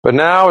But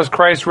now is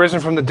Christ risen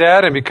from the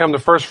dead and become the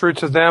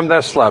firstfruits of them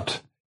that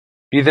slept.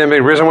 Ye then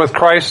made risen with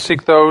Christ,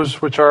 seek those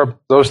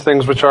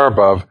things which are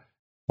above,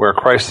 where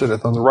Christ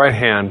sitteth on the right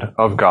hand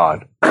of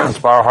God. Let's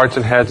bow our hearts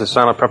and heads in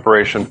silent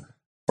preparation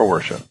for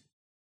worship.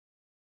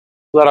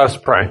 Let us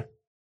pray.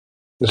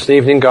 This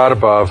evening, God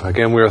above,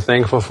 again we are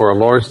thankful for a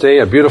Lord's Day,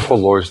 a beautiful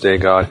Lord's Day,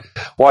 God,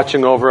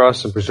 watching over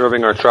us and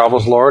preserving our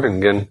travels, Lord, and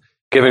again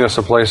giving us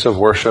a place of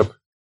worship.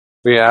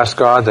 We ask,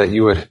 God, that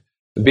you would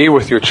be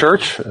with your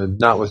church,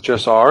 not with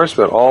just ours,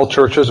 but all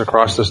churches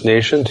across this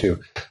nation, to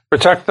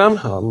protect them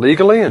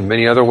legally and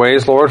many other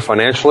ways, Lord,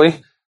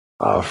 financially,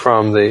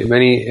 from the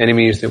many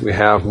enemies that we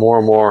have more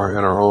and more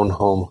in our own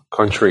home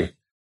country.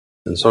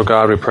 And so,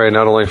 God, we pray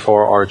not only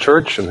for our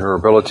church and her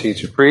ability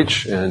to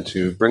preach and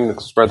to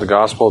spread the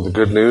gospel, the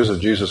good news of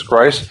Jesus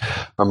Christ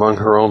among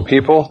her own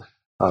people,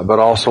 but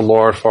also,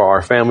 Lord, for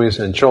our families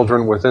and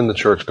children within the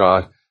church,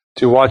 God,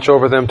 to watch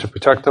over them, to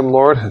protect them,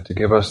 Lord, and to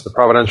give us the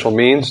providential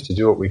means to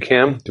do what we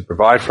can to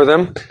provide for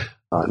them,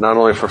 not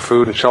only for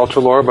food and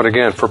shelter, Lord, but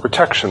again, for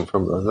protection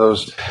from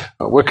those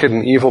wicked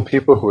and evil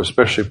people who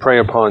especially prey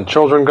upon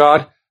children,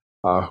 God,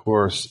 who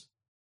are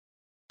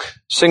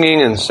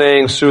singing and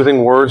saying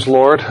soothing words,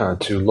 Lord,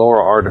 to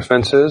lower our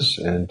defenses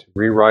and to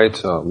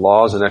rewrite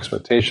laws and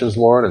expectations,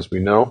 Lord, as we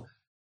know,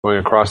 going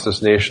across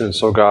this nation. And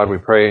so, God, we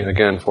pray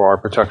again for our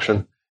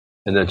protection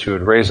and that you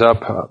would raise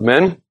up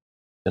men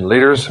and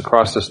leaders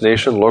across this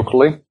nation,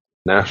 locally,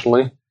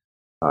 nationally,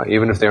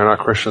 even if they are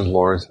not Christians,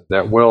 Lord,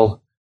 that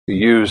will be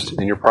used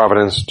in your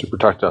providence to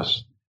protect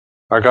us.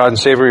 Our God and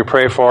Savior, we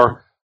pray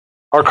for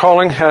our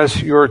calling as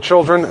your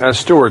children, as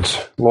stewards,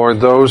 Lord,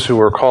 those who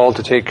are called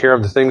to take care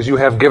of the things you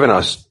have given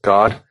us,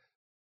 God,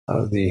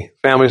 the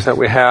families that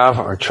we have,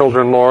 our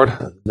children, Lord,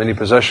 many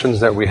possessions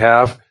that we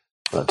have,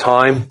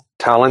 time,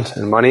 talent,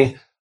 and money.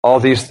 All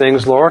these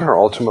things, Lord, are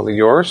ultimately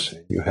yours.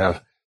 You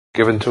have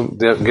given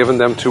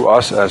them to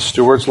us as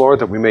stewards,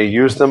 Lord, that we may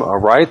use them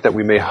aright, that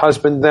we may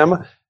husband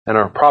them in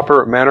a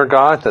proper manner,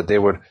 God, that they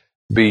would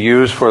be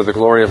used for the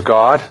glory of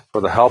God,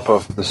 for the help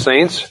of the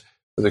saints,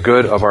 for the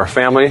good of our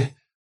family,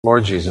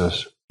 Lord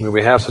Jesus. May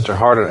we have such a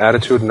heart and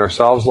attitude in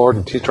ourselves, Lord,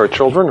 and teach our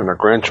children and our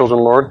grandchildren,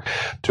 Lord,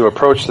 to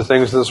approach the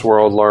things of this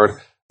world, Lord,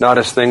 not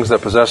as things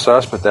that possess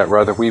us, but that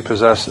rather we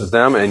possess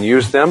them and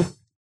use them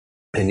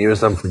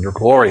for your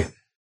glory.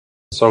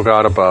 So,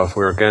 God above,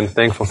 we're again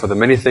thankful for the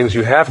many things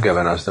you have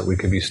given us that we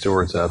can be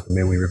stewards of.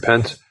 May we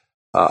repent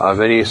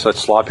of any such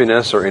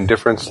sloppiness or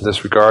indifference in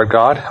this regard,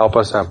 God. Help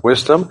us have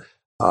wisdom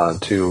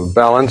to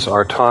balance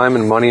our time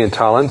and money and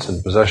talents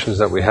and possessions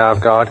that we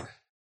have, God,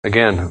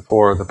 again,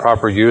 for the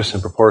proper use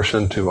in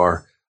proportion to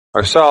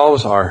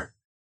ourselves, our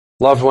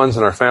loved ones,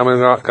 and our family,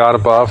 God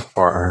above,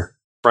 for our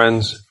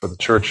friends, for the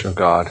church of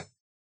God,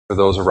 for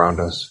those around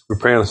us. We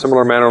pray in a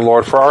similar manner,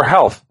 Lord, for our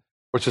health,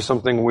 which is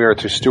something we are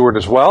to steward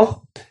as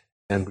well.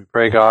 And we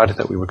pray, God,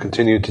 that we would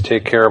continue to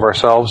take care of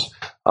ourselves,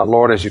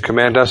 Lord, as you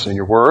command us in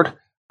your word,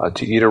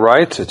 to eat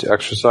aright, to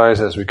exercise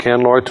as we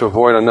can, Lord, to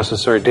avoid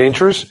unnecessary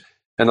dangers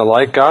and the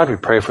like, God. We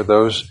pray for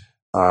those,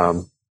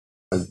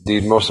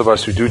 indeed, most of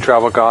us who do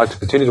travel, God, to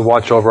continue to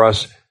watch over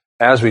us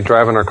as we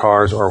drive in our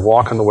cars or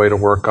walk on the way to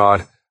work,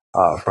 God,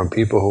 from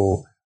people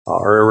who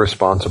are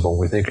irresponsible.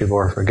 We thank you,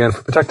 Lord, for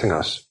protecting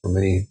us from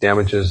many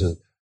damages and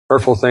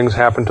hurtful things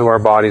happen to our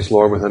bodies,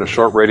 Lord, within a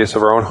short radius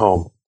of our own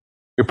home.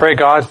 We pray,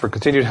 God, for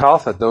continued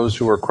health, that those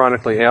who are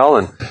chronically ill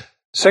and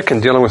sick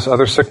and dealing with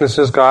other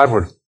sicknesses, God,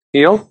 would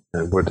heal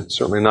and would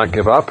certainly not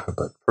give up,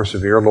 but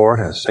persevere, Lord,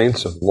 as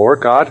saints of the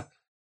Lord, God,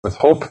 with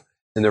hope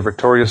in their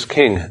victorious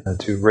King, and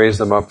to raise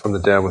them up from the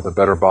dead with a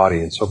better body.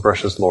 And so,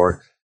 precious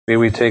Lord, may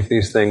we take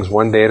these things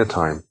one day at a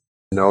time.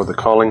 Know the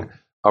calling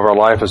of our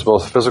life is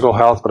both physical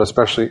health, but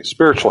especially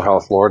spiritual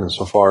health, Lord,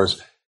 insofar as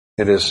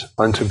it is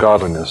unto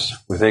godliness.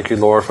 We thank you,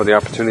 Lord, for the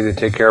opportunity to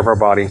take care of our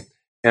body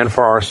and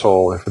for our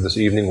soul, and for this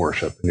evening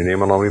worship. In your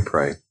name alone we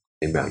pray.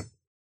 Amen.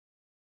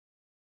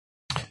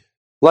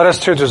 Let us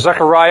turn to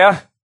Zechariah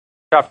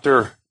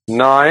chapter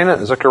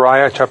 9.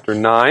 Zechariah chapter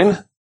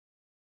 9.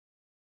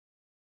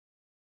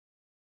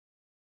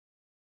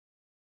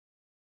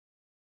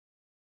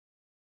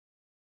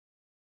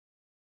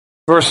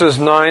 Verses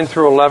 9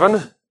 through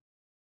 11.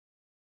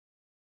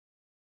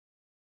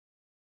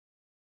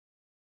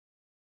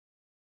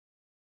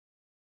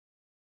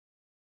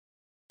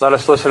 Let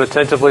us listen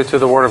attentively to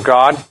the word of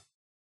God.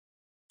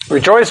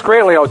 Rejoice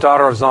greatly, O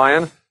daughter of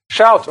Zion.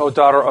 Shout, O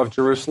daughter of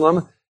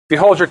Jerusalem.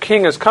 Behold, your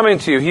king is coming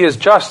to you. He is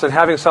just and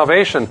having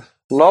salvation,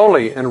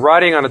 lowly and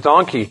riding on a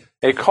donkey,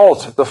 a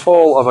colt, the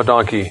foal of a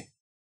donkey.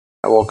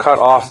 I will cut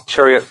off the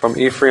chariot from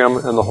Ephraim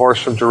and the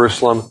horse from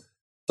Jerusalem.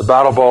 The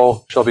battle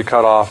bow shall be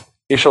cut off.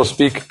 He shall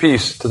speak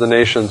peace to the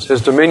nations.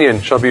 His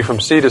dominion shall be from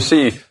sea to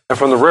sea and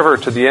from the river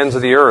to the ends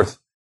of the earth.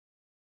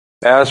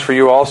 As for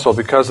you also,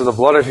 because of the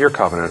blood of your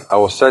covenant, I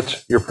will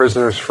set your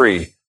prisoners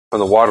free from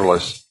the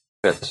waterless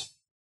pits.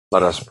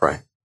 Let us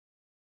pray.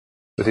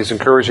 With these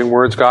encouraging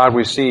words, God,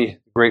 we see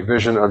the great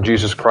vision of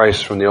Jesus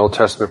Christ from the Old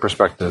Testament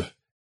perspective.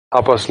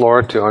 Help us,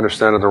 Lord, to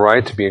understand it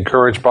aright, to be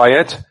encouraged by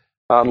it,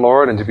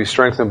 Lord, and to be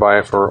strengthened by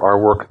it for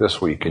our work this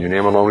week. In your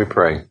name alone we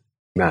pray.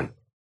 Amen.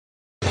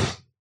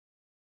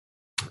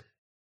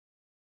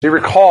 Do you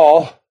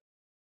recall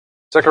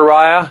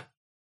Zechariah,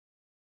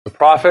 the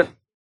prophet,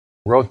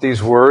 wrote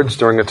these words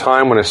during a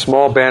time when a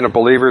small band of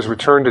believers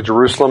returned to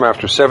Jerusalem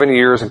after 7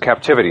 years in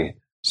captivity.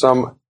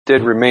 Some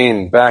did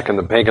remain back in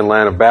the pagan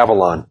land of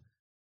Babylon.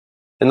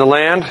 In the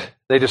land,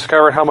 they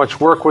discovered how much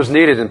work was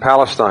needed in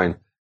Palestine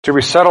to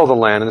resettle the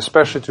land and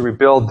especially to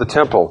rebuild the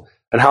temple,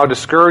 and how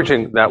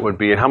discouraging that would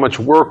be and how much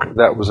work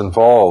that was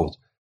involved.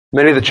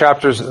 Many of the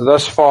chapters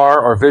thus far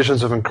are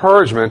visions of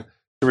encouragement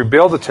to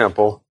rebuild the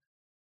temple,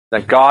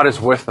 that God is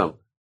with them.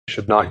 They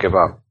should not give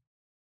up.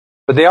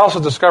 But they also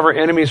discover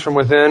enemies from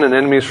within and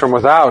enemies from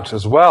without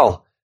as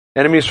well.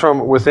 Enemies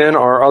from within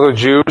are other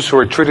Jews who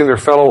are treating their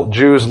fellow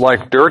Jews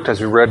like dirt,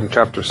 as we read in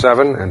chapter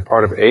 7 and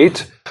part of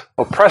 8,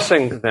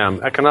 oppressing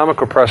them,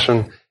 economic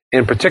oppression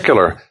in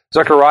particular.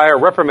 Zechariah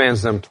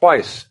reprimands them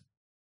twice in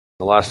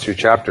the last 2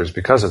 chapters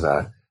because of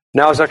that.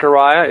 Now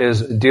Zechariah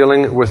is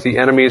dealing with the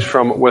enemies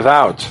from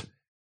without.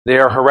 They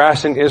are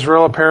harassing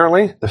Israel,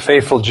 apparently. The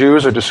faithful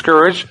Jews are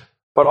discouraged,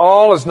 but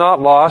all is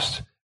not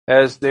lost,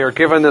 as they are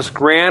given this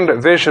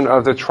grand vision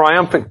of the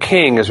triumphant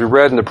king, as we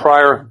read in the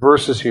prior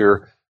verses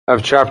here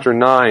of chapter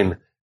 9,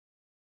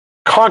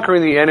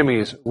 conquering the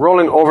enemies,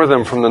 rolling over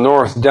them from the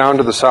north down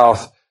to the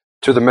south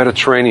to the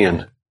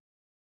Mediterranean,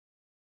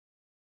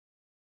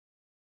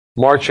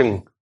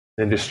 marching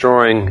and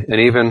destroying and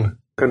even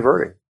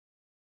converting.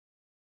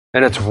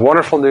 And it's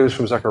wonderful news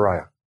from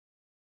Zechariah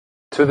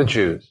to the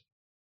Jews.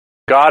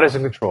 God is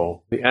in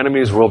control. The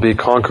enemies will be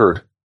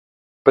conquered.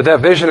 But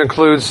that vision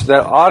includes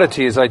that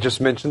oddity, as I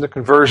just mentioned, the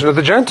conversion of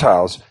the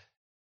Gentiles.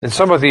 And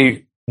some of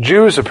the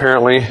Jews,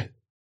 apparently,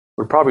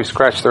 would probably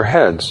scratch their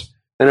heads.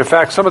 And in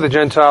fact, some of the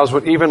Gentiles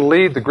would even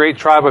lead the great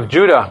tribe of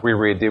Judah, we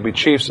read. They would be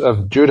chiefs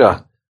of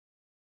Judah.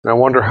 And I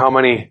wonder how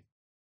many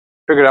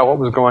figured out what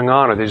was going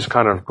on, or they just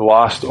kind of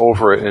glossed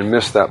over it and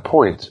missed that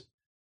point.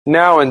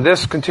 Now, in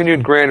this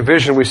continued grand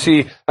vision, we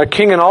see a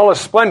king in all his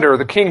splendor,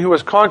 the king who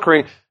was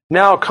conquering,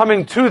 now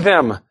coming to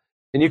them.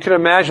 And you can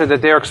imagine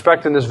that they are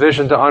expecting this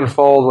vision to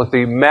unfold with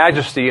the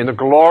majesty and the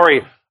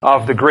glory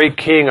of the great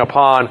king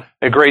upon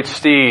a great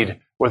steed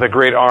with a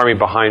great army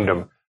behind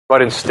him.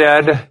 But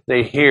instead,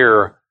 they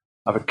hear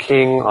of a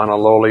king on a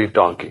lowly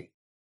donkey.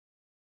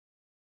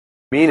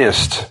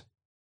 Meanest,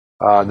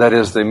 that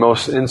is the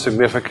most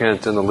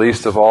insignificant and the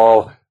least of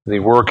all the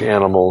work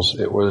animals.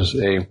 It was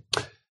a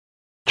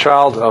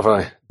child of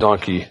a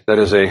donkey, that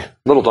is a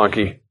little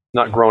donkey,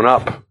 not grown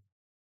up.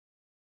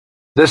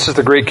 This is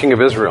the great king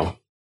of Israel,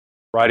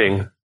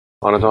 riding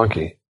on a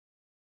donkey.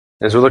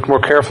 As we look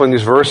more carefully in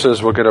these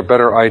verses, we'll get a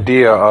better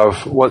idea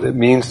of what it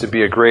means to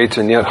be a great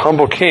and yet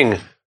humble king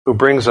who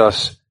brings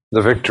us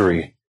the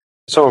victory.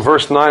 So in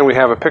verse 9, we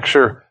have a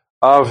picture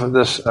of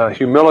this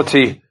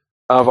humility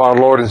of our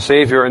Lord and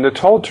Savior, and they're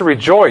told to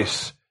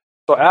rejoice.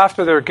 So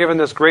after they're given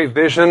this great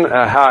vision,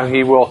 how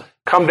he will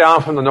come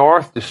down from the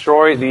north,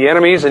 destroy the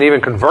enemies, and even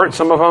convert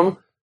some of them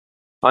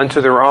unto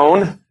their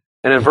own.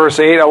 And in verse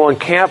 8, I will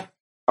encamp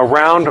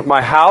around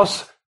my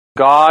house.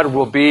 God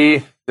will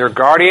be their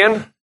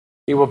guardian.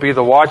 He will be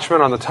the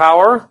watchman on the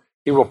tower.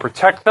 He will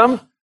protect them.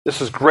 This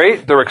is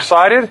great. They're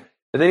excited.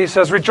 And then he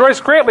says,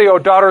 rejoice greatly, O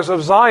daughters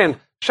of Zion.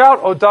 Shout,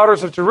 O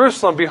daughters of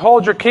Jerusalem.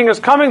 Behold, your king is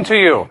coming to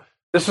you.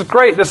 This is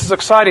great. This is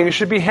exciting. You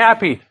should be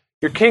happy.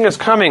 Your king is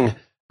coming.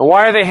 And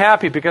why are they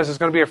happy? Because it's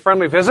going to be a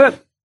friendly visit?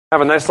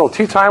 Have a nice little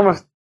tea time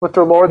with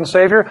their Lord and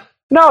Savior?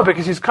 No,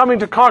 because he's coming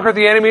to conquer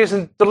the enemies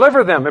and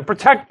deliver them and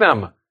protect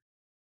them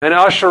and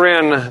usher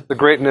in the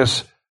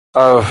greatness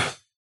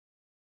of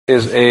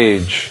his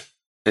age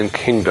and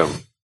kingdom.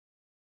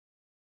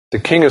 The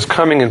king is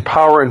coming in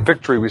power and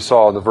victory, we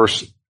saw in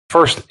the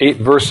first 8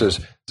 verses,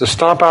 to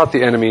stomp out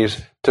the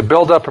enemies, to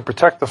build up and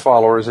protect the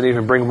followers, and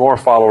even bring more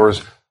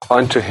followers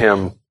unto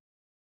him. In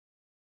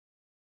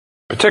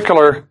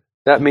particular,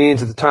 that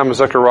means at the time of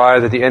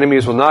Zechariah that the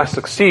enemies will not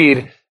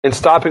succeed in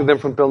stopping them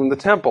from building the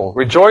temple.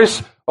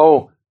 Rejoice,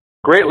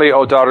 greatly,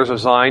 O daughters of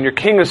Zion. Your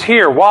king is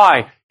here.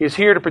 Why? He's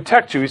here to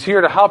protect you. He's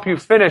here to help you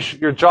finish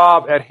your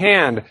job at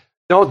hand.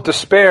 Don't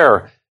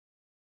despair.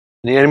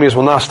 And the enemies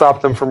will not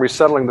stop them from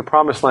resettling the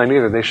promised land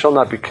either. They shall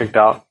not be kicked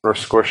out, nor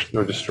squished,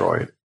 nor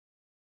destroyed.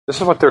 This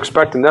is what they're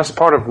expecting. That's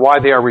part of why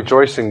they are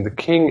rejoicing. The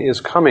king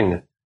is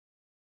coming.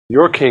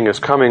 Your king is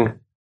coming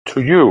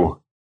to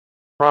you.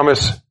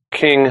 Promise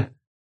king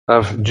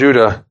of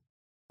Judah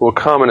will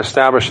come and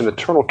establish an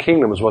eternal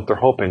kingdom is what they're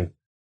hoping.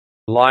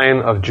 Lion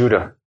of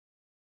Judah,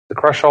 to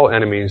crush all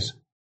enemies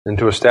and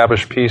to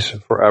establish peace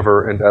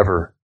forever and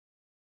ever.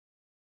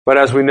 But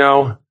as we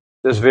know,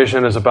 this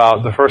vision is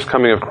about the first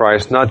coming of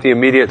Christ, not the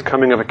immediate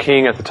coming of a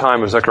king at the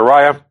time of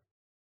Zechariah,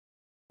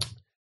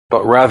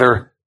 but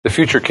rather the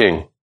future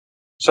king,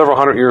 several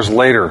hundred years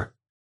later,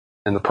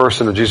 in the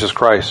person of Jesus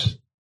Christ.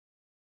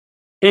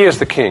 He is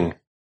the king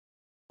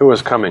who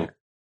is coming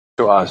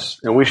to us,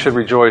 and we should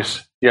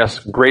rejoice, yes,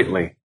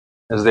 greatly,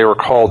 as they were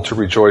called to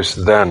rejoice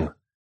then.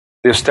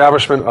 The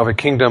establishment of a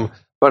kingdom,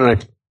 but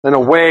in a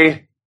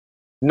way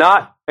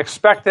not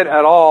expected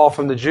at all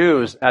from the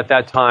Jews at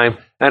that time,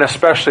 and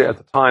especially at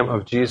the time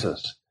of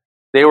Jesus.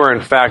 They were,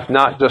 in fact,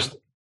 not just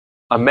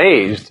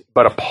amazed,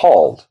 but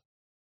appalled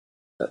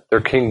that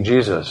their King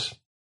Jesus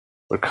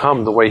would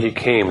come the way he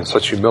came in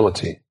such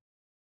humility.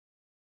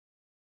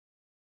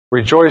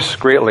 Rejoice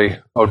greatly,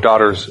 O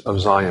daughters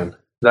of Zion.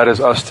 That is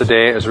us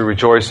today as we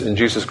rejoice in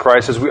Jesus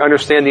Christ, as we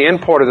understand the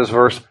import of this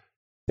verse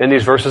in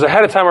these verses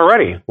ahead of time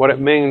already, what it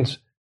means,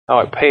 how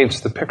it paints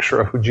the picture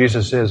of who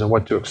Jesus is and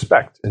what to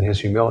expect in his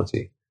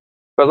humility.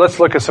 But let's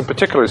look at some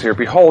particulars here.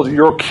 Behold,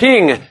 your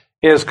King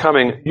is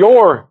coming.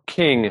 Your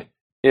King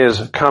is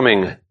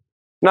coming.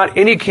 Not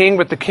any king,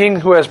 but the King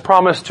who has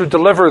promised to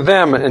deliver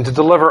them and to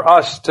deliver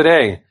us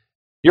today.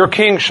 Your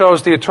King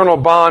shows the eternal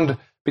bond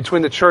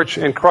between the church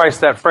and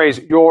Christ, that phrase,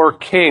 your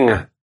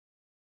King.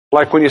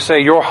 Like when you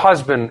say your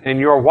husband and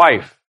your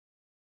wife,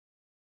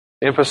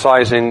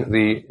 emphasizing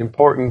the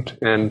important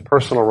and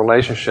personal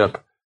relationship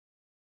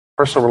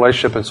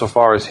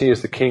insofar as he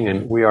is the King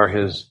and we are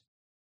his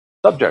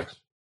subjects.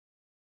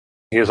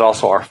 He is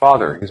also our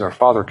Father. He's our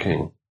Father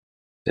King.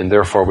 And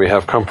therefore we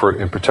have comfort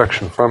and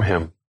protection from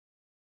him.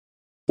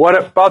 What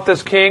about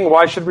this King?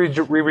 Why should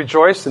we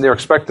rejoice? And they're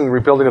expecting the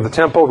rebuilding of the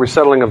temple,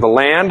 resettling of the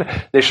land.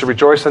 They should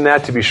rejoice in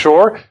that, to be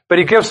sure. But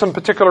he gives some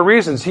particular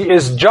reasons. He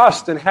is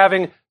just in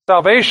having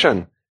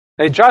salvation.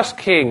 A just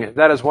King.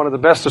 That is one of the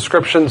best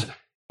descriptions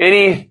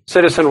any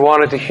citizen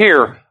wanted to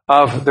hear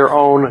of their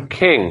own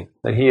King,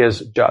 that he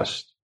is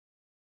just.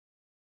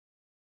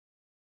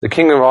 The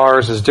King of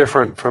ours is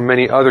different from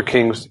many other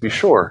kings, to be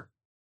sure.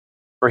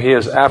 For he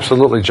is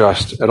absolutely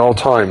just at all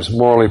times,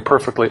 morally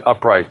perfectly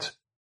upright,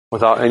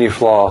 without any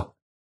flaw.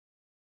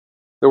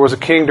 There was a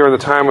king during the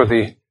time of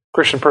the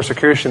Christian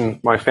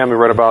persecution my family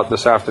read about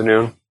this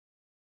afternoon,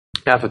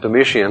 after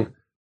Domitian,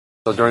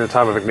 so during the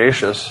time of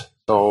Ignatius,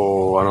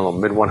 so I don't know,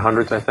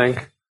 mid-100s I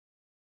think.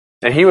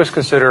 And he was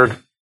considered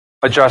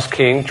a just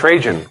king.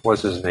 Trajan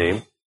was his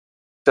name,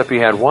 except he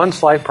had one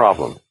slight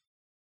problem.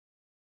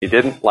 He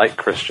didn't like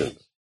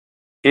Christians.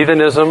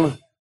 Heathenism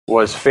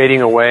was fading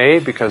away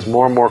because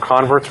more and more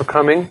converts were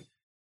coming,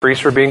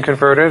 priests were being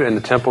converted, and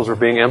the temples were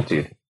being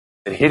emptied.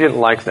 And he didn't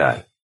like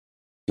that.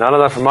 Not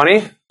enough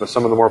money, but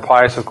some of the more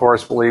pious, of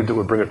course, believed it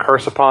would bring a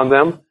curse upon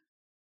them.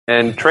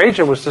 And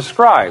Trajan was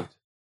described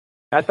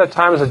at that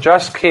time as a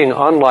just king,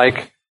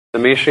 unlike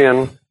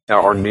Domitian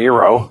or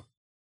Nero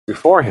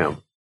before him.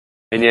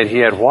 And yet he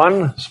had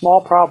one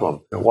small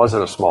problem. It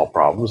wasn't a small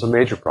problem, it was a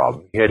major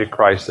problem. He hated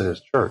Christ and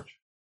his church.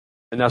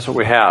 And that's what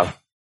we have.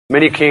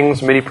 Many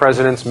kings, many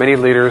presidents, many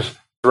leaders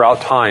throughout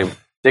time.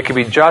 They can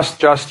be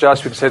just. We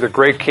can say they're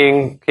great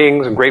kings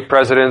and great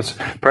presidents.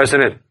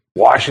 President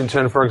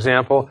Washington, for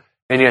example,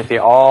 and yet they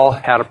all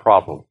had a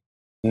problem.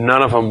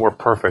 None of them were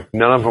perfect.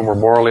 None of them were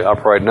morally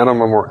upright. None of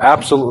them were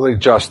absolutely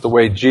just the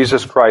way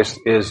Jesus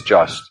Christ is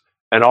just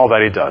and all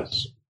that he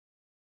does.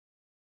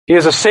 He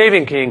is a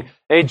saving king,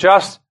 he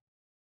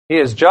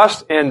is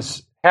just in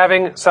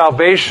having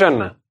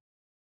salvation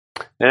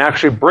and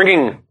actually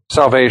bringing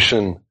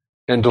salvation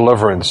and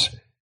deliverance.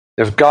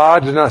 If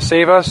God did not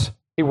save us,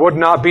 he would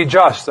not be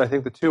just. I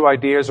think the two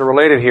ideas are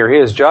related here. He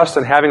is just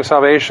in having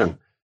salvation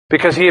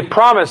because he had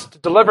promised to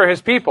deliver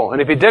his people.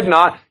 And if he did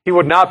not, he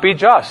would not be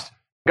just.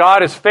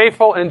 God is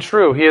faithful and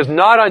true. He is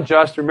not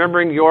unjust,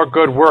 remembering your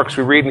good works.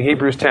 We read in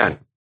Hebrews 10.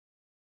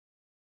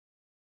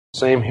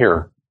 Same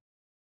here.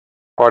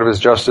 Part of his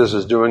justice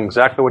is doing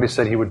exactly what he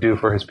said he would do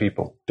for his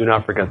people. Do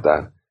not forget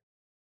that.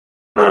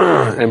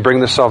 And bring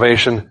this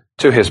salvation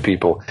to his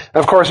people.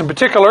 And of course, in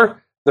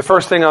particular, the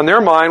first thing on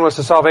their mind was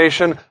the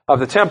salvation of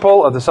the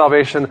temple, of the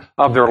salvation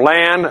of their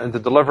land, and the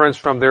deliverance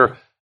from their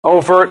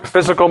overt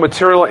physical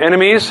material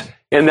enemies.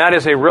 And that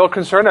is a real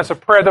concern. That's a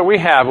prayer that we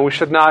have, and we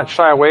should not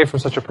shy away from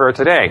such a prayer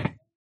today,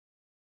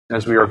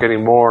 as we are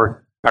getting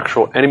more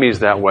actual enemies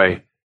that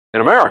way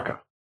in America.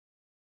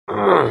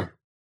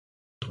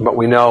 But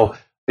we know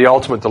the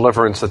ultimate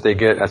deliverance that they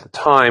get at the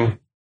time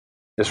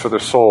is for their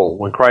soul,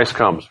 when Christ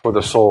comes, for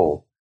the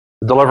soul.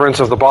 The deliverance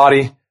of the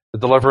body, the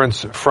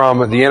deliverance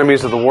from the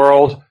enemies of the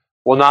world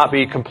will not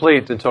be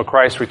complete until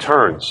Christ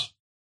returns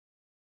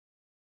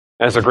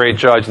as a great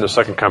judge in the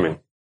second coming.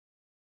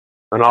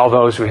 And all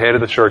those who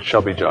hated the church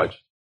shall be judged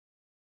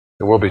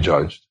and will be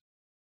judged.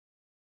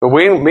 But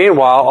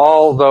meanwhile,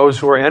 all those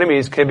who are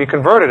enemies can be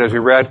converted, as we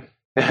read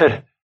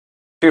a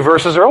few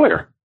verses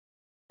earlier,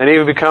 and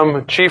even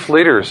become chief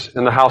leaders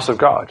in the house of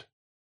God,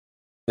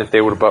 if they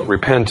would but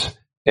repent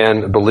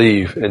and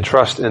believe and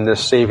trust in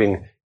this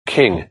saving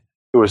King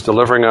who is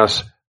delivering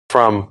us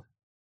from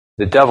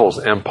the devil's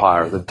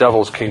empire, the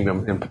devil's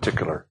kingdom in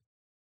particular.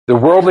 The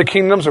worldly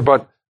kingdoms are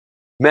but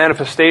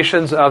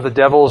manifestations of the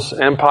devil's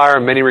empire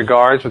in many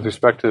regards with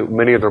respect to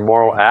many of their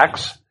moral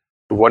acts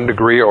to one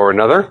degree or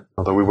another,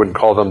 although we wouldn't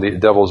call them the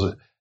devil's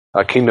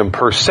kingdom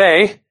per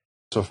se,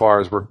 so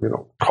far as we're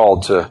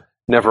called to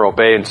never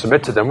obey and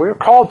submit to them. We are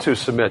called to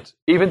submit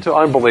even to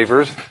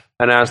unbelievers,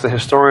 and as the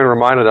historian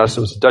reminded us,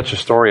 it was a Dutch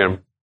historian,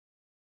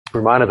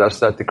 reminded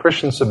us that the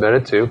Christians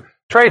submitted to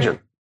Trajan,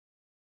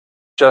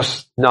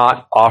 just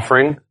not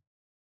offering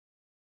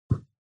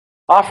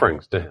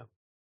offerings to him.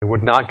 They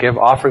would not give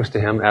offerings to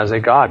him as a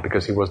god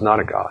because he was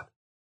not a god.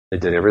 They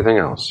did everything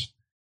else.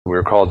 We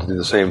are called to do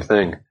the same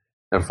thing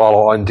and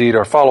follow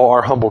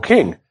our humble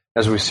king,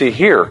 as we see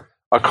here,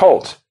 a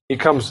cult He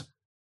comes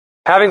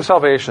having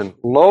salvation,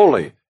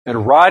 lowly,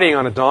 and riding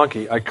on a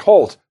donkey, a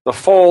colt, the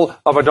foal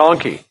of a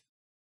donkey.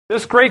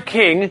 This great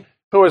king,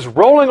 who is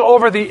rolling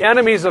over the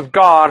enemies of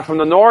God from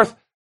the north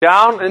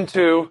down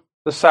into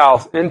the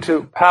south,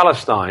 into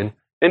Palestine,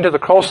 into the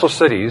coastal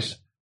cities,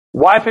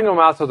 wiping them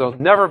out so they'll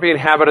never be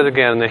inhabited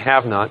again, and they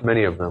have not,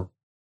 many of them.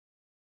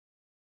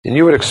 And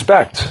you would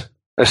expect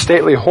a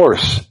stately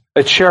horse,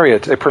 a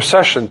chariot, a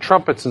procession,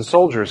 trumpets and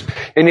soldiers.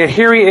 And yet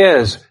here he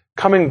is,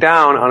 coming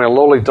down on a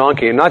lowly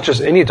donkey, and not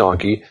just any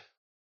donkey,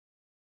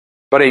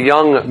 but a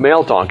young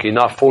male donkey,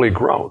 not fully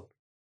grown.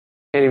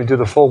 Can't even do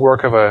the full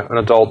work of an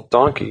adult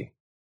donkey.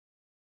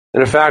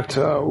 And in fact,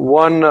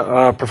 one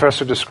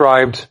professor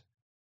described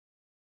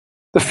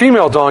the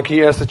female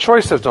donkey as the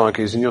choice of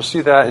donkeys, and you'll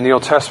see that in the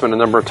Old Testament a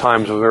number of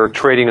times where they're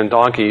trading in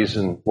donkeys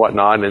and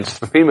whatnot, and it's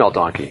the female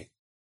donkey.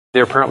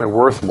 They're apparently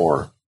worth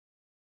more,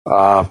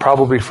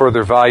 probably for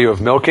their value of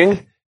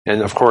milking,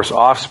 and of course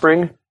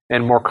offspring,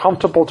 and more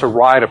comfortable to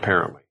ride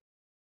apparently.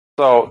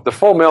 So the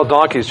full male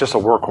donkey is just a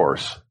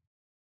workhorse.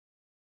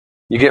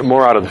 You get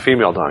more out of the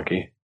female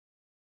donkey.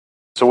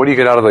 So what do you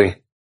get out of the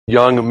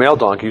young male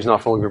donkey who's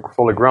not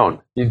fully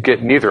grown? You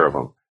get neither of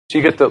them. So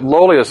you get the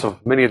lowliest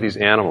of many of these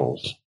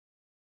animals.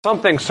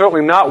 Something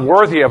certainly not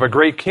worthy of a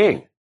great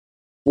king.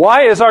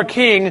 Why is our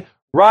king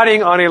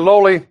riding on a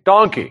lowly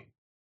donkey?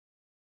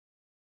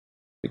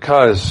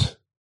 Because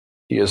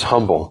he is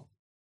humble.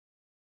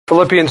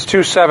 Philippians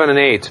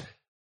 2:7-8.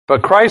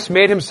 But Christ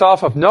made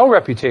himself of no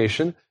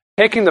reputation,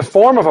 taking the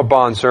form of a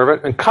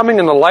bondservant and coming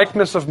in the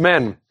likeness of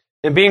men.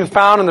 And being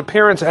found in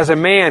appearance as a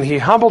man, he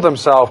humbled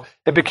himself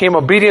and became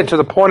obedient to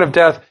the point of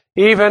death,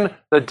 even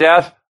the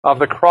death of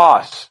the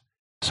cross.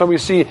 So we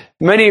see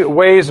many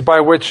ways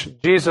by which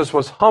Jesus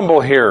was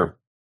humble here.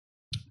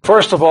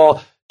 First of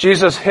all,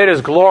 Jesus hid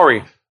his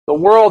glory. The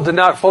world did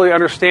not fully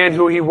understand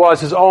who he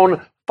was. His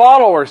own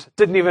followers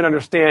didn't even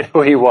understand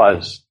who he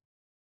was.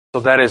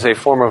 So that is a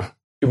form of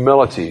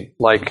humility,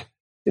 like,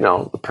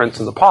 the prince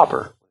and the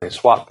pauper. They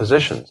swap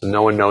positions, and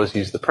no one knows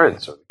he's the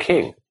prince or the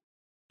king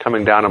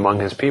coming down among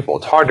his people.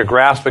 It's hard to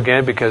grasp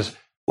again because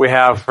we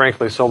have,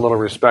 frankly, so little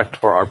respect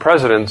for our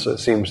presidents, it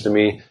seems to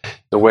me,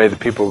 the way that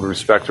people would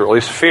respect or at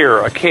least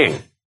fear a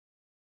king.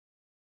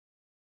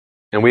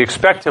 And we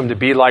expect him to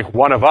be like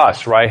one of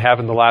us, right?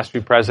 Haven't the last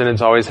few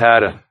presidents always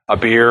had a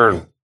beer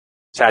and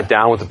sat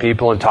down with the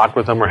people and talked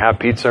with them or have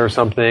pizza or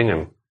something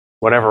and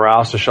whatever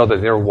else to show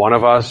that they're one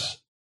of us?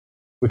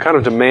 We kind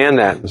of demand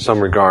that in some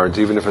regards,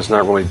 even if it's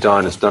not really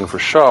done. It's done for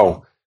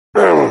show.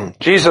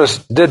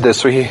 Jesus did this,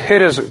 so he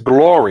hid his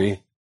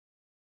glory,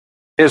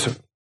 his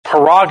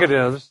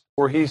prerogatives,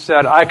 where he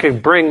said, I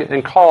could bring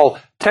and call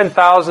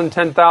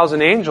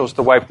 10,000 angels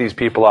to wipe these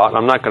people out, and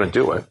I'm not going to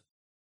do it.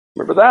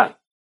 Remember that?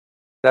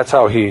 That's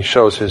how he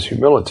shows his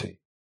humility.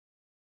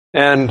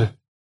 And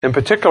in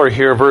particular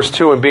here, verse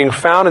 2, and being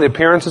found in the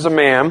appearance as a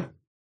man,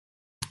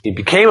 he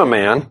became a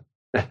man.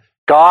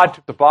 God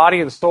took the body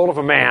and soul of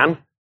a man.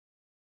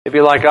 It'd be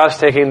like us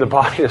taking the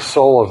body and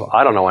soul of,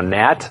 a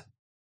gnat.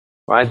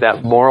 Right?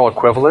 That moral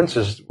equivalence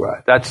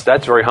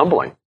that's very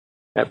humbling.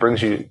 That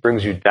brings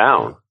you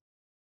down.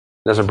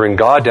 It doesn't bring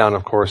God down,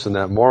 of course, in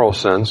that moral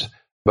sense,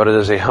 but it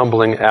is a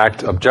humbling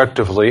act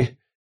objectively.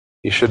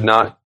 He should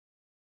not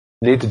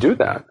need to do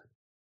that.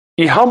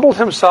 He humbled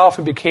himself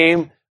and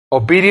became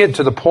obedient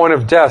to the point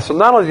of death. So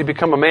not only did he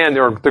become a man,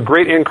 the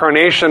great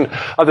incarnation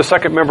of the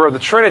second member of the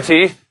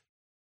Trinity,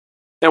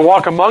 and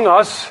walk among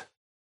us,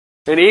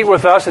 and eat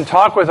with us, and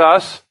talk with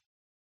us,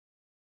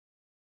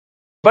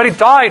 but he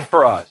died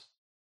for us.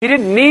 He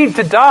didn't need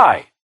to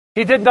die.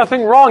 He did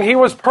nothing wrong. He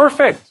was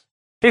perfect.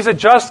 He's a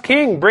just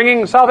king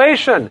bringing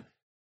salvation.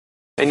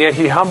 And yet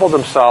he humbled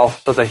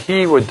himself so that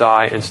he would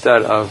die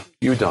instead of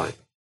you dying.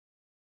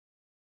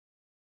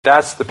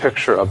 That's the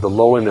picture of the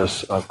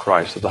lowliness of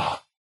Christ, of the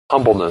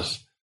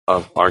humbleness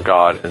of our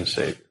God and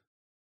Savior.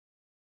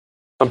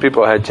 Some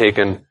people had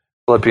taken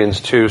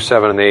Philippians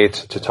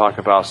 2:7-8 to talk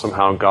about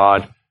somehow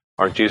God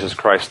or Jesus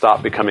Christ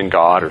stopped becoming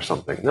God or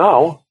something.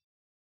 No,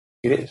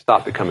 he didn't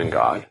stop becoming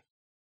God.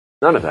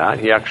 None of that.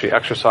 He actually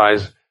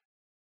exercised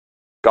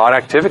God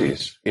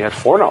activities. He had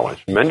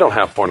foreknowledge. Men don't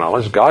have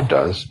foreknowledge. God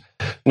does.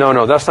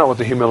 No, that's not what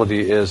the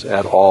humility is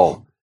at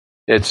all.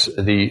 It's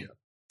the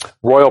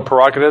royal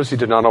prerogatives he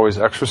did not always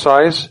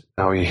exercise,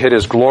 how he hid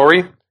his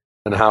glory,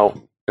 and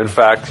how, in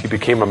fact, he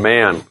became a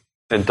man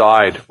and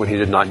died when he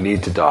did not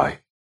need to die.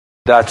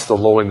 That's the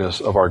lowliness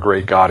of our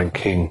great God and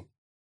King.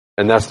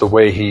 And that's the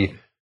way he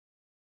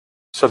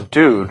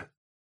subdued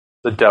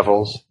the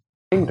devil's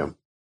kingdom.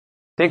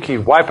 Think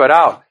he'd wipe it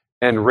out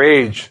and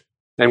rage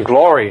and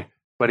glory,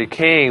 but he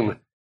came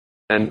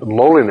in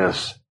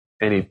lowliness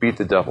and he beat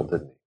the devil,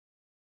 didn't he?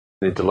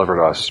 And he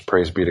delivered us.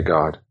 Praise be to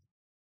God.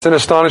 It's an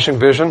astonishing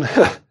vision.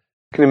 Can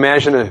you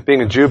imagine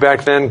being a Jew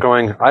back then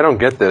going, I don't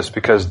get this,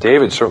 because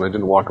David certainly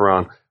didn't walk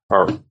around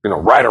or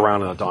ride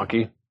around on a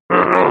donkey.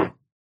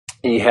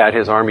 He had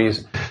his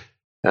armies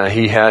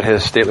He had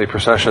his stately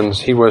processions.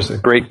 He was a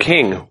great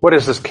king. What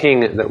is this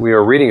king that we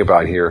are reading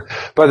about here?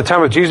 By the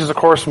time of Jesus, of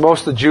course,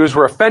 most of the Jews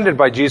were offended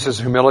by Jesus'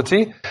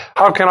 humility.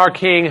 How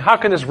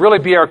can this really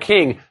be our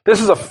king?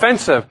 This is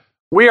offensive.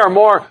 We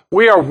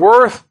are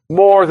worth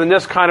more than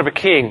this kind of a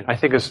king, I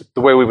think is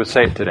the way we would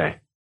say it today.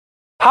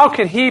 How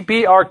can he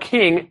be our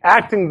king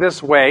acting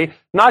this way,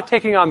 not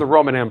taking on the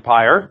Roman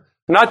Empire,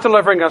 not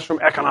delivering us from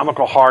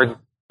economical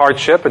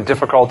hardship and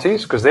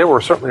difficulties, because they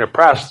were certainly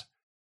oppressed,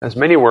 as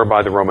many were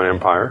by the Roman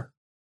Empire.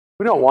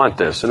 We don't want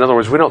this. In other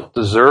words, we don't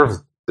deserve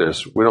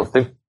this. We don't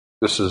think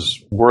this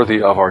is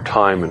worthy of our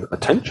time and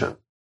attention.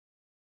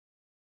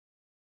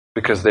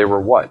 Because they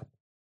were what?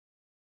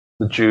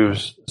 The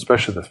Jews,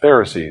 especially the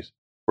Pharisees,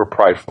 were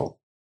prideful.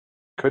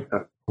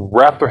 Couldn't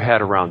wrap their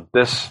head around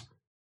this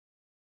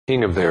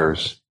king of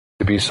theirs,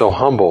 to be so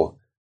humble,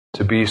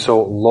 to be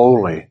so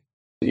lowly,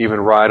 to even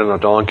ride on a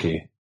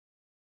donkey.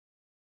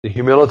 The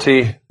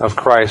humility of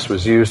Christ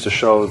was used to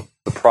show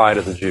the pride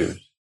of the Jews.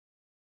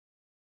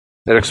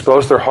 It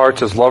exposed their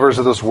hearts as lovers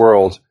of this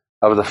world,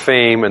 of the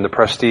fame and the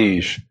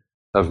prestige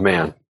of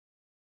man.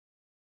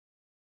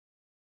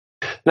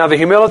 Now, the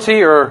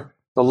humility or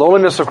the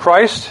lowliness of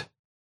Christ,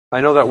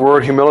 I know that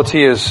word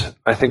humility is,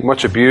 I think,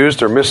 much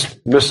abused or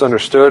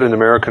misunderstood in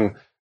American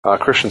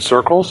Christian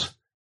circles.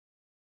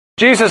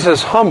 Jesus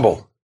is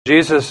humble.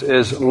 Jesus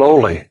is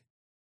lowly.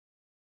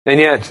 And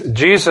yet,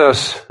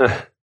 Jesus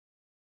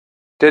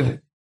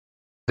didn't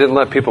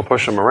let people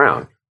push him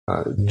around.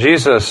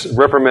 Jesus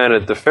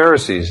reprimanded the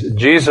Pharisees.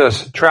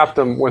 Jesus trapped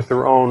them with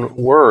their own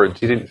words.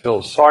 He didn't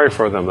feel sorry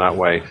for them that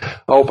way.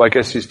 Oh, I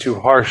guess he's too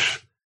harsh.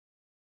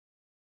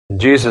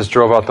 Jesus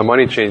drove out the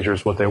money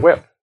changers with a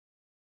whip.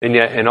 And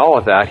yet, in all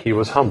of that, he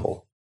was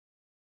humble.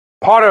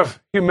 Part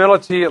of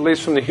humility, at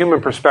least from the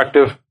human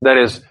perspective, that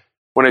is,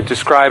 when I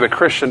describe a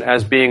Christian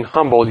as being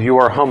humble, you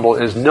are humble,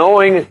 is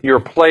knowing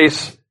your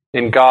place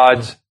in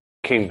God's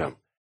kingdom,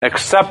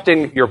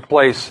 accepting your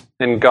place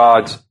in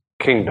God's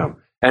kingdom,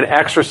 and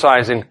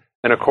exercising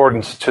in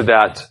accordance to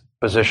that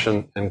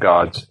position in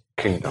God's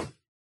kingdom.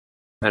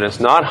 And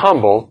it's not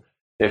humble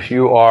if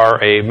you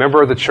are a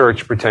member of the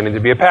church pretending to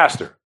be a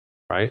pastor,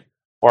 right?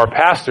 Or a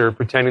pastor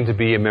pretending to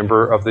be a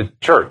member of the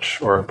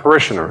church or a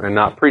parishioner and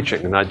not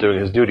preaching and not doing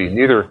his duty.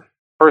 Neither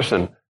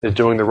person is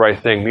doing the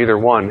right thing. Neither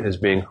one is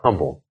being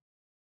humble.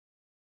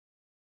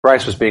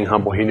 Christ was being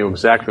humble. He knew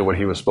exactly what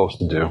he was supposed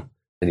to do,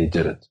 and he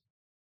did it.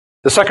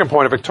 The second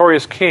point, a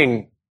victorious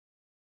king.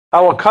 I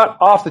will cut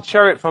off the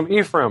chariot from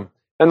Ephraim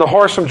and the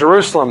horse from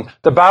Jerusalem.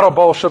 The battle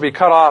bow shall be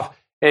cut off,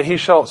 and he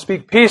shall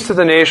speak peace to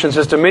the nations.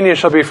 His dominion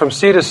shall be from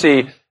sea to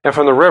sea and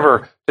from the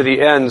river to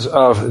the ends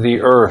of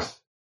the earth.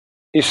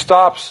 He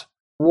stops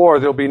war.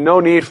 There'll be no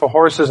need for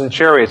horses and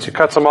chariots. He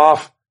cuts them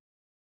off,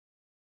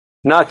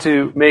 not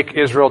to make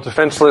Israel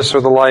defenseless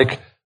or the like,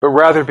 but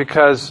rather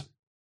because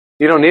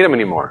you don't need them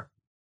anymore.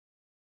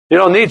 You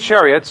don't need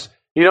chariots.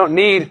 You don't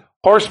need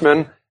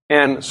horsemen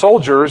and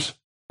soldiers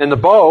and the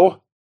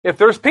bow if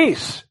there's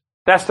peace.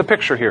 That's the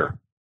picture here.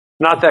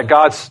 Not that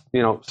God's,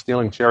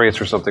 stealing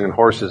chariots or something and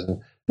horses.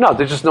 No,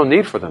 there's just no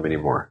need for them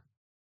anymore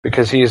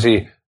because he is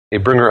a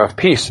bringer of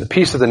peace, the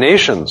peace of the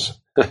nations.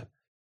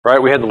 Right?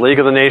 We had the League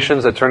of the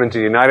Nations that turned into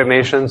the United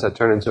Nations, that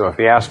turned into a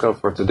fiasco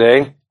for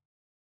today.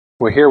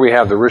 Well, here we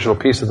have the original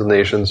peace of the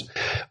nations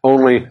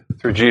only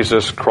through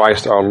Jesus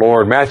Christ our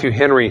Lord. Matthew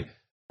Henry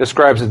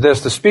describes it this: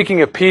 the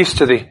speaking of peace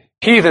to the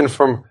heathen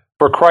for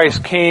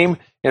Christ came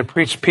and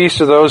preached peace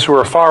to those who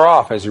were far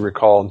off, as you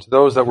recall, and to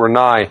those that were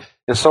nigh,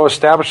 and so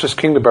established his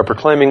kingdom by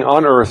proclaiming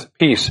on earth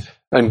peace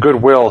and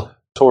goodwill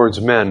towards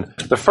men.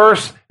 The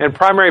first and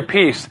primary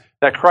peace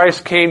that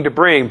Christ came to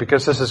bring,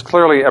 because this is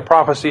clearly a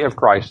prophecy of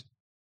Christ,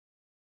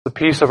 the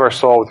peace of our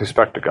soul with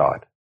respect to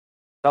God.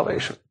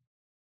 Salvation.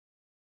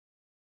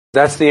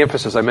 That's the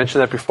emphasis. I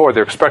mentioned that before.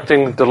 They're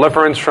expecting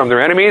deliverance from their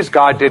enemies.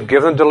 God did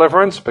give them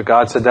deliverance, but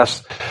God said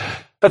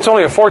that's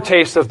only a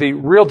foretaste of the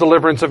real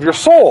deliverance of your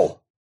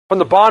soul from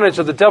the bondage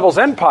of the devil's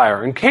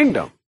empire and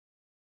kingdom.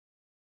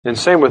 And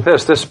same with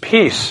this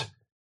peace,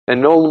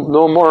 and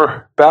no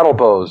more battle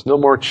bows, no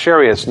more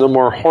chariots, no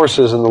more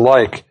horses and the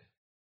like.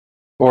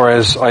 Or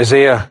as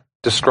Isaiah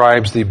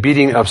describes, the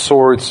beating of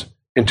swords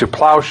into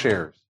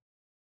plowshares.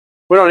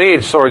 We don't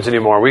need swords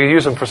anymore. We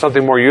use them for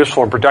something more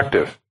useful and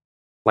productive,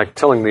 like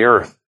tilling the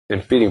earth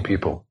and feeding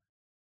people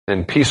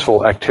and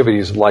peaceful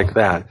activities like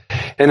that.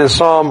 And in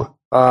Psalm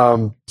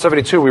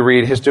 72 we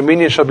read, his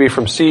dominion shall be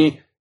from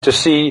sea to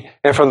sea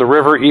and from the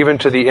river even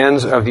to the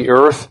ends of the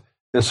earth.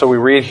 And so we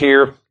read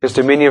here, his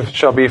dominion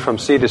shall be from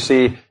sea to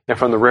sea and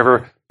from the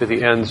river to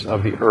the ends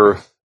of the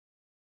earth.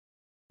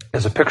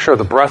 As a picture of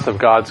the breadth of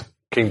God's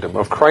kingdom,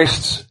 of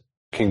Christ's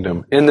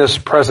kingdom in this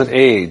present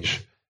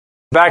age.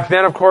 Back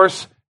then, of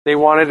course, they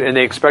wanted and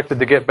they expected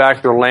to get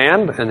back their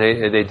land, and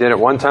they did it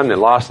one time, they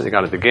lost it, they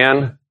got it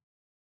again.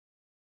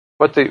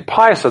 But the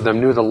pious of them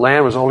knew the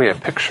land was only a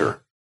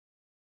picture,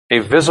 a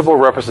visible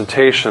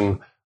representation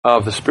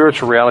of the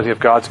spiritual reality of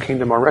God's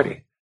kingdom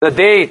already. That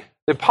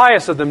the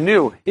pious of them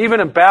knew, even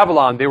in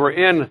Babylon, they were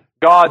in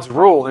God's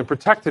rule and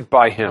protected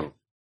by him.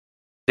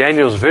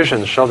 Daniel's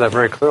visions show that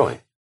very clearly.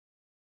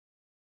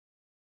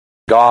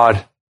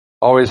 God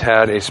always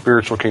had a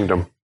spiritual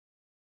kingdom,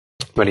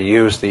 but he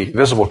used the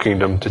visible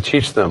kingdom to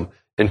teach them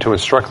and to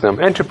instruct them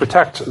and to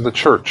protect the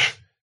church,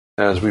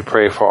 as we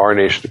pray for our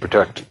nation to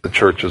protect the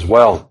church as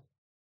well.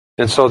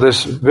 And so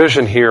this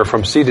vision here,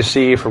 from sea to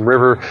sea, from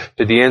river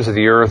to the ends of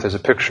the earth, is a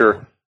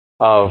picture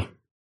of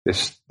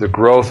the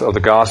growth of the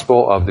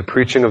gospel, of the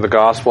preaching of the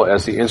gospel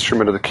as the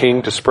instrument of the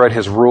king to spread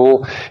his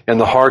rule in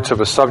the hearts of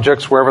his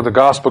subjects. Wherever the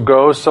gospel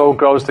goes, so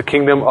goes the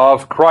kingdom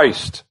of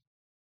Christ.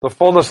 The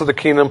fullness of the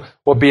kingdom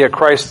will be at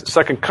Christ's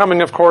second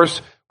coming, of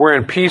course,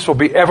 wherein peace will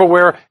be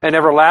everywhere and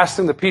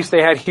everlasting. The peace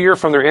they had here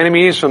from their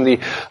enemies, from the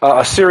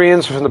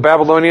Assyrians, from the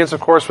Babylonians, of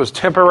course, was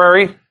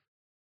temporary.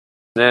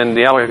 Then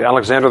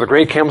Alexander the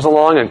Great comes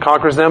along and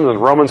conquers them, and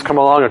the Romans come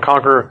along and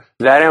conquer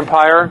that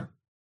empire.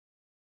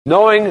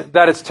 Knowing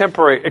that it's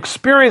temporary,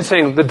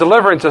 experiencing the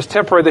deliverance as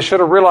temporary, they should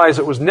have realized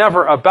it was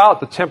never about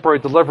the temporary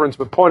deliverance,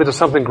 but pointed to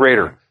something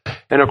greater.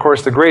 And of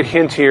course, the great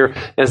hint here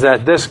is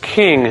that this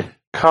king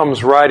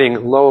comes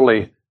riding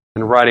lowly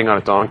and riding on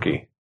a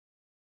donkey,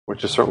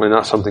 which is certainly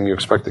not something you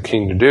expect the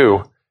king to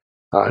do,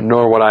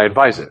 nor would I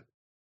advise it.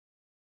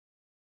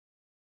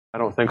 I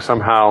don't think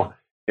somehow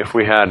if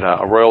we had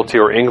a royalty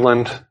or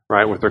England,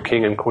 right, with their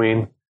king and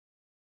queen,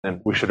 then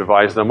we should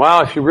advise them,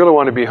 well, if you really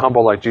want to be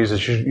humble like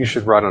Jesus, you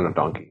should ride on a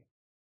donkey.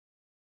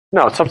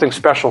 No, it's something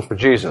special for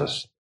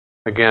Jesus.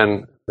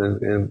 Again,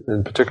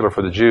 in particular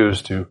for the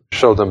Jews, to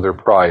show them their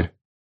pride.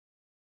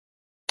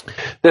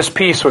 This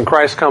peace, when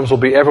Christ comes, will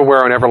be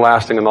everywhere and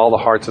everlasting in all the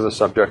hearts of the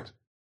subject.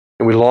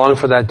 And we long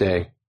for that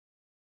day.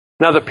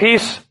 Now, the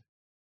peace,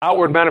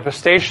 outward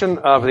manifestation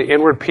of the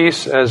inward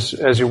peace,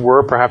 as you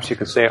were, perhaps you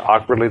could say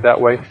awkwardly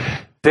that way,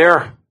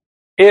 there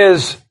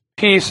is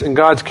peace in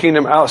God's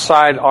kingdom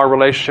outside our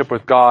relationship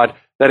with God,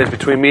 that is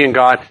between me and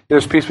God.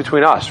 There's peace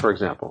between us, for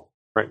example,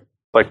 right?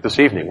 Like this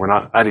evening, we're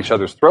not at each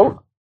other's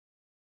throat.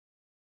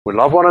 We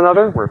love one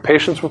another. We're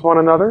patient with one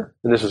another,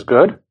 and this is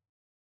good.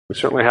 We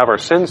certainly have our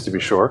sins, to be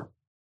sure.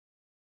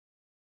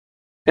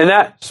 And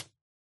that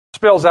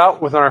spills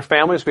out within our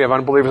families. We have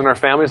unbelievers in our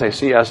families. They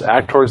see us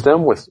act towards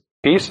them with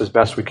peace as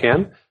best we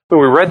can. But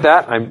we read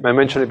that, I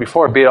mentioned it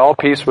before, be at all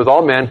peace with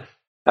all men,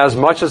 as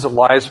much as it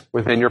lies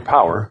within your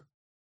power.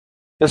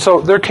 And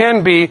so there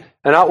can be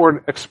an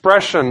outward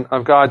expression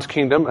of God's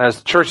kingdom, as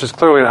the church is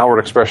clearly an outward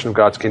expression of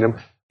God's kingdom,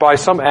 by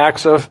some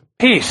acts of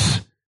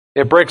peace.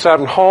 It breaks out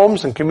in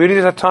homes and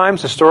communities at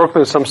times,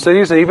 historically in some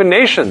cities, and even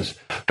nations,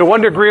 to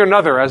one degree or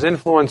another, as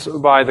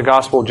influenced by the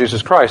gospel of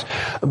Jesus Christ.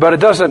 But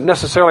it doesn't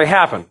necessarily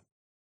happen.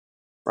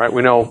 Right?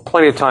 We know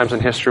plenty of times in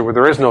history where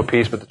there is no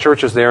peace, but the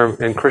church is there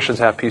and Christians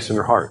have peace in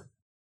their heart.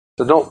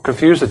 So don't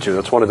confuse the two.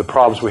 That's one of the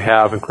problems we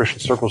have in Christian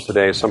circles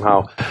today, is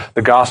somehow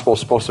the gospel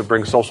is supposed to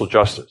bring social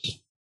justice.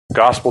 The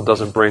gospel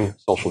doesn't bring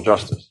social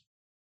justice.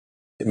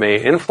 It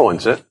may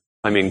influence it.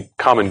 I mean,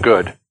 common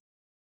good.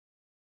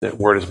 That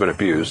word has been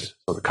abused.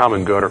 So the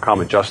common good or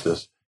common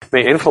justice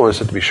may influence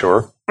it, to be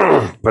sure,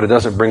 but it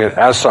doesn't bring it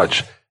as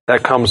such.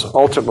 That comes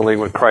ultimately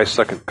with Christ's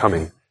second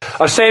coming.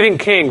 A saving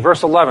king,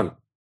 verse 11.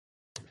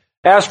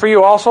 As for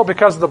you also,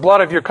 because of the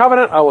blood of your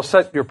covenant, I will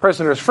set your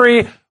prisoners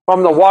free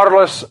from the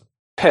waterless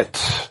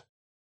pit.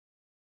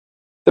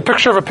 The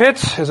picture of a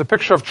pit is a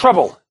picture of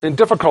trouble and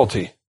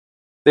difficulty.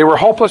 They were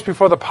hopeless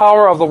before the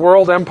power of the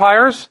world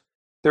empires.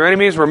 Their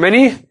enemies were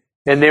many,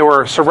 and they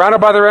were surrounded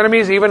by their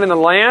enemies, even in the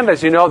land.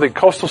 As you know, the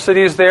coastal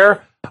cities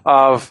there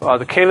of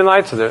the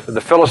Canaanites,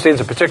 the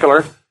Philistines in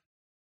particular,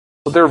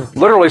 so they're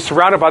literally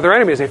surrounded by their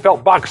enemies. They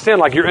felt boxed in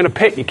like you're in a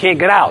pit, you can't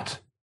get out.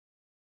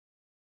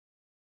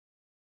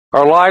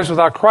 Our lives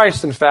without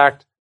Christ, in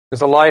fact, is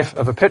the life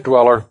of a pit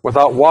dweller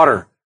without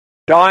water,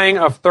 dying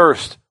of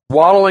thirst,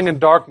 wallowing in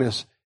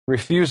darkness,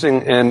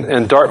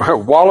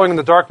 wallowing in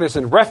the darkness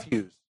in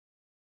refuse,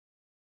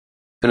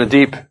 in a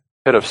deep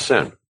pit of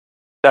sin.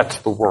 That's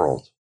the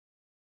world.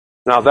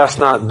 Now, that's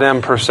not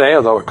them per se,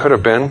 although it could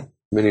have been.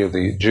 Many of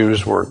the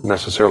Jews weren't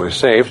necessarily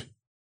saved.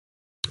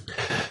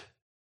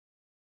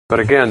 But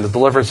again, the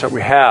deliverance that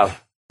we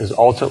have is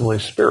ultimately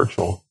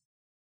spiritual.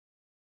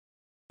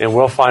 And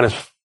will find its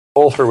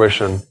full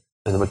fruition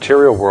in the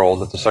material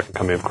world at the second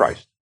coming of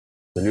Christ.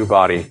 The new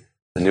body,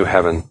 the new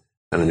heaven,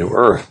 and the new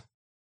earth.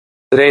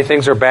 Today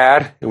things are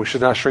bad, and we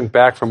should not shrink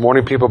back from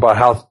warning people about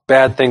how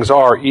bad things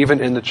are, even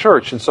in the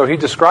church. And so he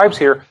describes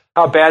here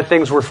how bad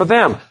things were for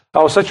them. I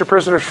will set your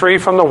prisoners free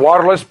from the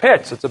waterless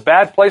pits. It's a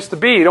bad place to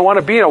be. You don't want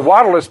to be in a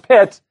waterless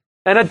pit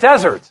in a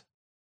desert.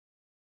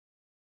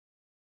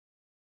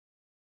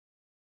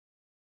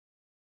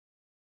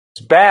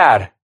 It's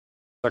bad,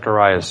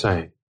 Zechariah is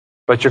saying.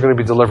 But you're going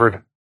to be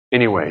delivered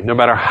anyway. No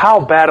matter how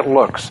bad it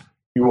looks,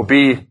 you will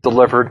be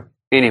delivered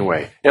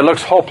anyway. It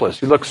looks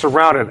hopeless. You look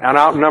surrounded and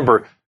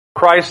outnumbered.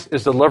 Christ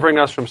is delivering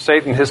us from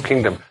Satan, his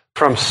kingdom,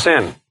 from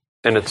sin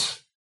and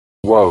its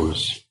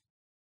woes.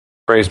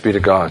 Praise be to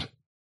God.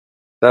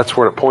 That's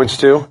what it points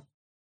to,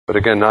 but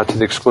again, not to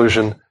the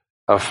exclusion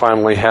of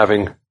finally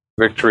having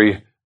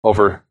victory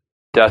over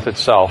death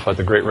itself at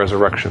the great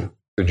resurrection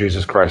through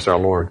Jesus Christ our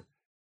Lord.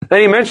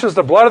 Then he mentions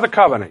the blood of the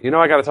covenant. You know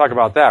I got to talk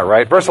about that,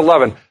 right? Verse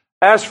 11,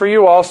 As for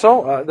you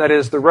also, that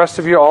is, the rest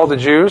of you, all the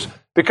Jews,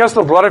 because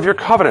of the blood of your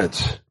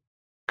covenant.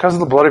 Because of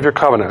the blood of your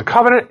covenant. A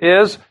covenant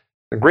is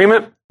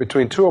agreement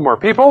between two or more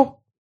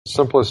people.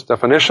 Simplest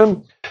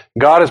definition.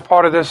 God is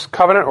part of this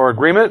covenant or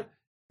agreement,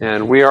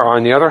 and we are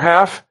on the other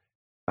half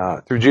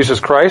through Jesus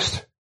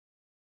Christ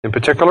in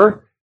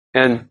particular.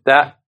 And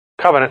that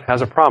covenant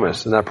has a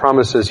promise, and that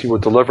promise is He will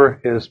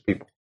deliver His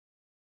people.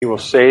 He will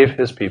save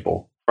His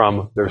people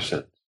from their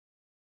sins.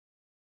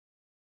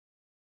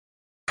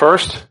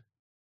 First,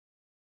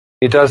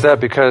 He does that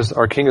because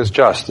our King is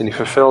just, and He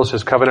fulfills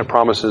His covenant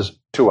promises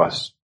to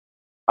us.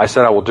 I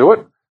said I will do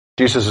it.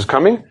 Jesus is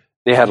coming.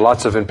 They had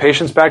lots of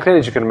impatience back then,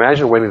 as you can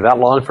imagine, waiting that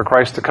long for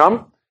Christ to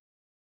come.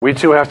 We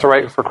too have to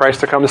wait for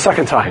Christ to come the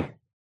second time.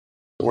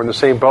 We're in the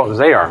same boat as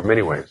they are in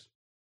many ways.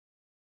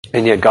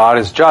 And yet God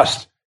is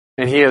just,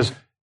 and He is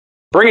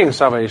bringing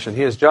salvation.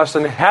 He is just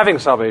in having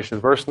salvation.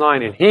 Verse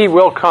 9, and He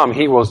will come.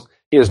 He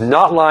is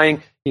not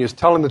lying. He is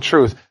telling the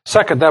truth.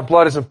 Second, that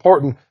blood is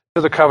important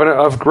to the covenant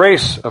of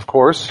grace, of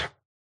course,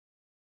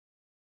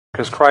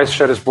 because Christ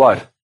shed His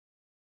blood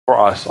for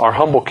us. Our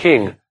humble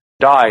King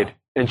died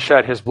and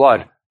shed His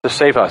blood to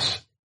save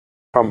us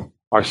from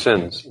our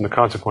sins and the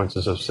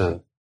consequences of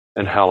sin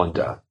and hell and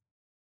death.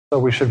 So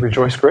we should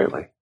rejoice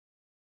greatly.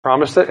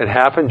 Promised it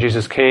happened.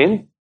 Jesus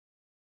came,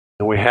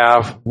 and we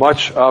have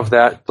much of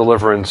that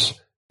deliverance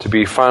to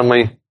be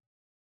finally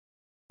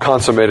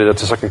consummated at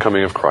the second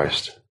coming of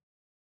Christ.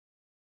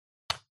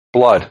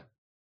 Blood.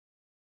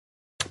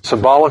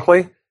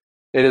 Symbolically,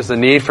 it is the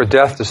need for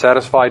death to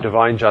satisfy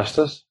divine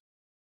justice.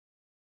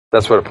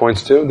 That's what it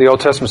points to. The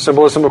Old Testament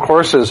symbolism, of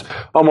course, is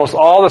almost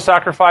all the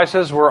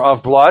sacrifices were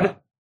of blood,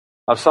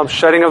 of some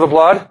shedding of the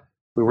blood.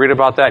 We read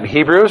about that in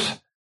Hebrews.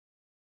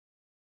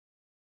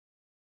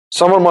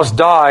 Someone must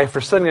die for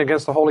sinning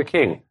against the Holy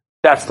King.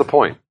 That's the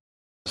point.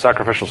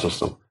 Sacrificial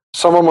system.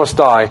 Someone must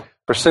die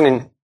for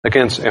sinning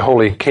against a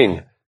holy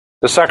king.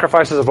 The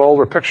sacrifices of old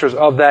were pictures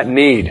of that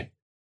need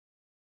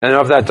and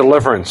of that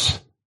deliverance.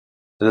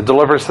 The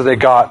deliverance that they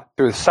got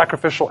through the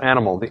sacrificial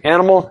animal. The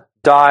animal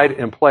died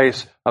in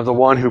place of the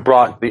one who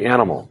brought the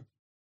animal.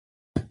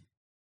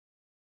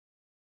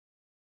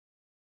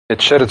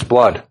 It shed its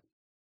blood.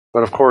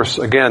 But of course,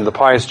 again, the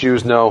pious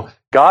Jews know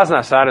God's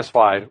not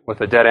satisfied with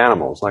the dead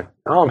animals. Like,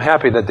 oh, I'm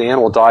happy that the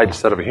animal died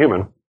instead of a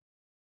human.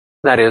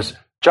 That is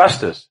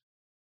justice.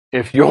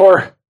 If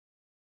your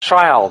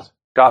child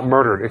got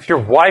murdered, if your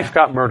wife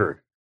got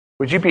murdered,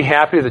 would you be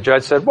happy if the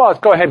judge said, well,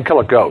 go ahead and kill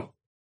a goat?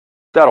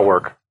 That'll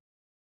work.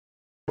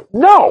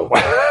 No,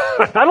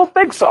 I don't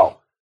think so.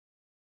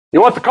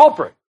 You want the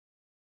culprit.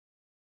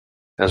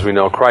 As we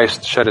know,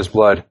 Christ shed His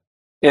blood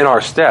in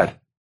our stead,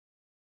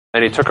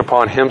 and He took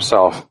upon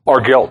Himself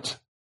our guilt.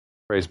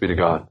 Praise be to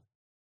God.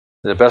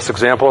 And the best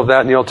example of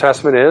that in the Old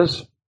Testament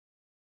is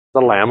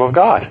the Lamb of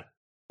God,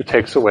 who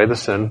takes away the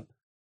sin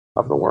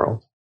of the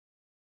world.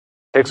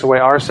 Takes away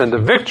our sin. The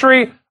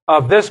victory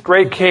of this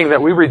great King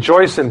that we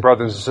rejoice in,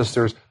 brothers and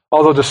sisters,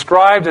 although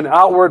described in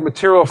outward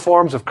material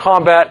forms of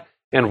combat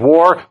and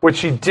war, which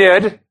He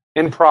did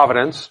in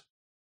providence,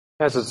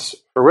 has its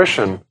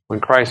fruition when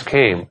Christ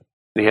came and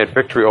He had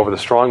victory over the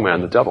strong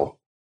man, the devil,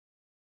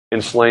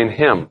 and slain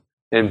him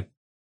and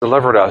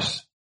delivered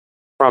us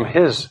from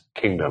his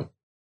kingdom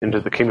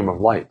into the kingdom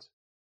of light,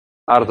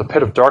 out of the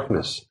pit of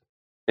darkness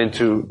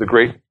into the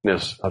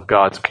greatness of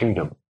God's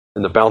kingdom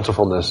and the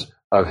bountifulness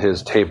of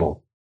His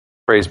table.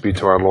 Praise be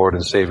to our Lord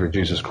and Savior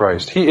Jesus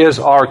Christ. He is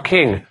our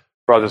King,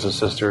 brothers and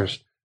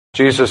sisters.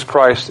 Jesus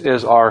Christ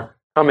is our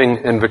coming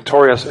and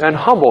victorious and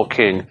humble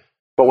King.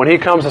 But when He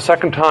comes a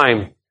second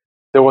time,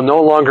 there will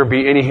no longer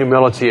be any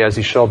humility as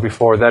He showed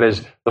before. That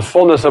is, the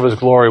fullness of His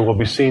glory will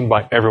be seen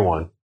by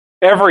everyone.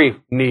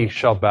 Every knee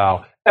shall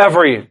bow.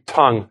 Every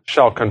tongue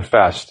shall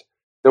confess.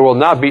 There will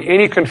not be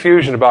any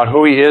confusion about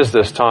who He is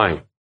this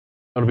time.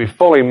 It will be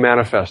fully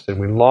manifested.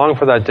 We long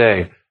for that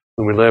day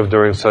when we live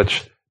during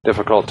such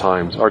difficult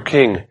times. Our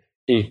King,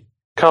 He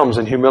comes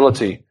in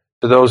humility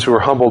to those who are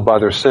humbled by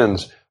their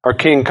sins. Our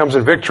King comes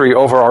in victory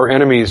over our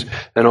enemies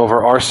and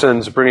over our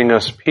sins, bringing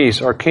us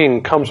peace. Our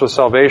King comes with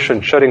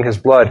salvation, shedding His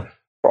blood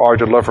for our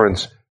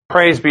deliverance.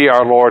 Praise be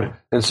our Lord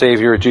and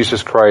Savior,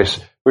 Jesus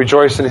Christ.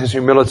 Rejoice in His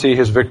humility,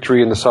 His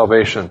victory, and the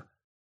salvation.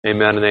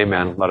 Amen and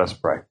amen. Let us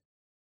pray.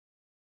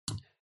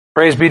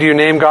 Praise be to your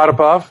name, God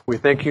above. We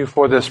thank You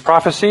for this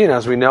prophecy, and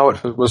as we know,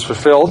 it was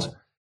fulfilled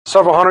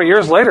several hundred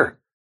years later.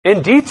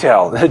 In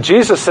detail,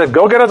 Jesus said,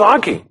 go get a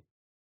donkey.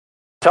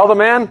 Tell the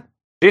man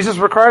Jesus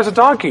requires a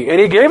donkey, and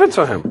He gave it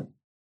to him.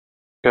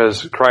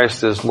 Because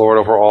Christ is Lord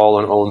over all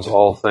and owns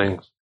all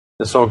things.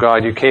 And so,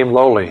 God, You came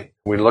lowly.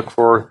 We look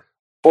forward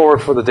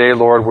for the day,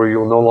 Lord, where You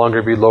will no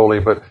longer be lowly,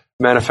 but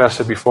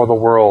manifested before the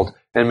world,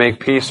 and make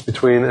peace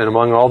between and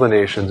among all the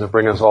nations, and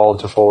bring us all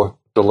to full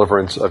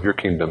deliverance of Your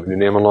kingdom. In Your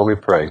name alone we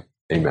pray.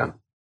 Amen.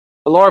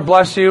 The Lord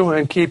bless you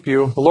and keep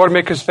you. The Lord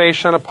make His face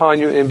shine upon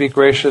you and be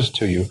gracious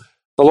to you.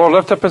 The Lord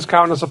lift up His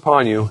countenance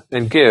upon you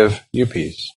and give you peace.